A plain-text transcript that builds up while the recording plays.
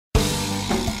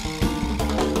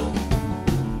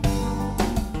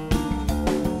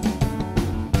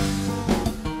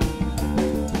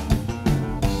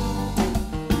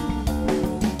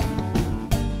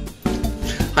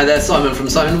Hi there, Simon from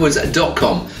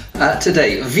simonwoods.com.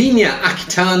 Today, Vigna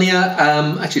Aquitania,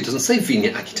 actually it doesn't say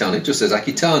Vigna Aquitania, it just says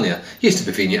Aquitania. Used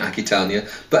to be Vigna Aquitania,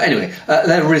 but anyway,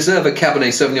 their Reserva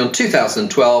Cabernet Sauvignon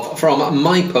 2012 from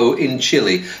Maipo in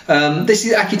Chile. This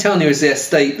is Aquitania is the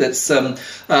estate that's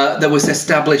that was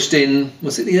established in,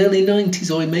 was it the early 90s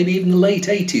or maybe even the late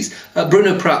 80s?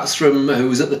 Bruno Prats, who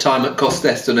was at the time at Coste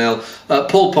d'Estournel,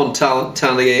 Paul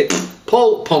Pontalier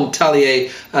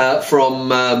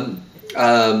from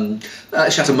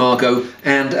Chateau Margaux,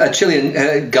 and a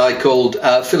Chilean guy called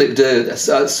Philippe de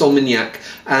Solmignac,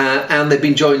 and they've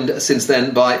been joined since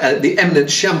then by the eminent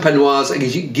champenoise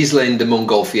Ghislaine de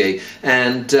Montgolfier,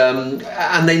 and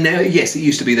they now, yes, it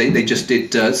used to be they just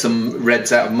did some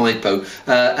reds out of Maipo,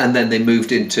 and then they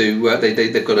moved into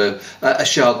they've got a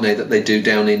Chardonnay that they do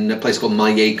down in a place called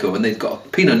Maipo, and they've got a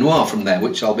Pinot Noir from there,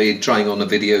 which I'll be trying on a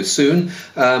video soon.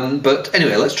 But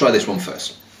anyway, let's try this one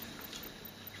first.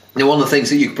 Now, one of the things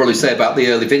that you could probably say about the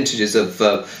early vintages of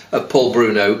Paul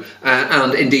Bruno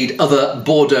and indeed other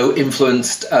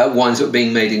Bordeaux-influenced wines that were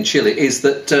being made in Chile is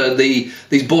that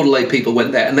these Bordelais people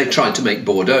went there and they tried to make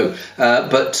Bordeaux,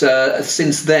 but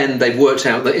since then they've worked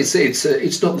out that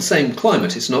it's not the same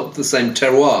climate, it's not the same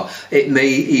terroir. It may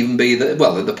even be that,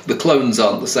 well, the clones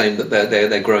aren't the same that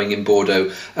they're growing in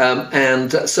Bordeaux,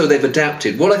 and so they've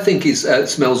adapted. What I think is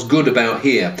smells good about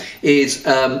here is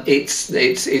it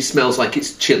smells like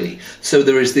it's Chile. So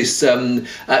there is this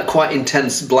quite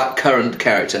intense black currant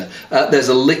character. There's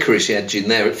a licorice edge in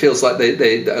there. It feels like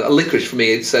licorice for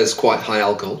me. It says quite high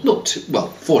alcohol. Not well,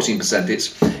 14%.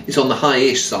 It's on the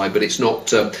high-ish side, but it's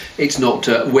not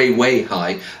way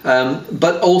high.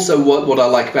 But also what I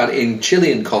like about it in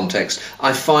Chilean context,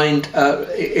 I find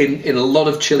in a lot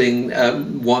of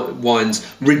Chilean wines,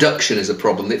 reduction is a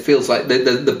problem. It feels like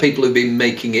the people who've been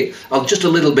making it are just a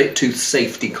little bit too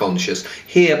safety conscious.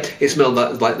 Here it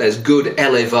smells like there's good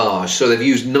élevage, so they've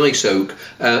used nice oak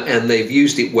and they've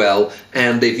used it well,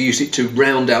 and they've used it to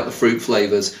round out the fruit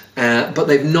flavours, but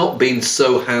they've not been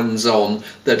so hands-on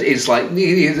that it's like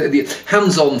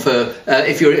hands-on for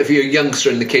if you're a youngster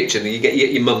in the kitchen and you get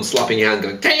your mum slapping your hand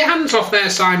going, "Get your hands off there,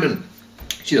 Simon."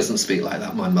 She doesn't speak like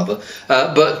that, my mother,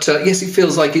 but yes, it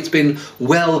feels like it's been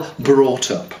well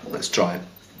brought up. Let's try it.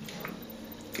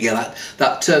 Yeah,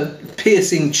 that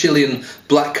piercing Chilean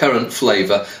blackcurrant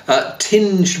flavour,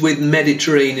 tinged with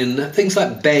Mediterranean things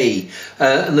like bay,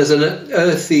 and there's an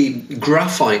earthy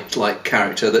graphite-like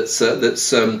character that's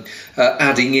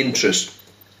adding interest.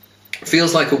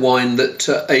 Feels like a wine that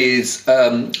is.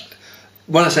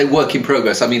 When I say work in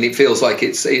progress, I mean it feels like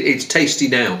it's tasty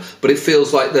now, but it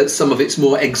feels like that some of its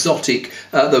more exotic,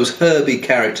 those herby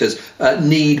characters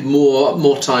need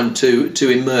more time to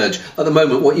emerge. At the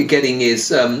moment, what you're getting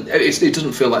is it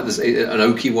doesn't feel like there's an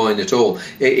oaky wine at all.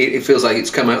 It feels like it's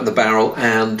come out of the barrel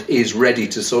and is ready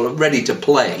to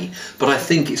play. But I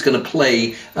think it's going to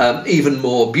play even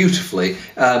more beautifully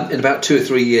in about 2 or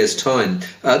 3 years' time.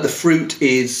 The fruit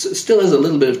still has a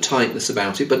little bit of tightness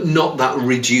about it, but not that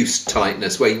reduced tightness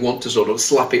where you want to sort of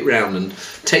slap it round and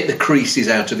take the creases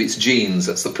out of its genes.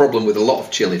 That's the problem with a lot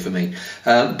of chili for me.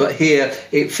 But here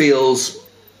it feels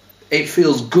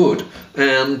good,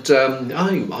 and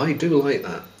I do like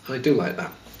that. I do like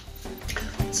that.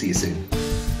 See you soon.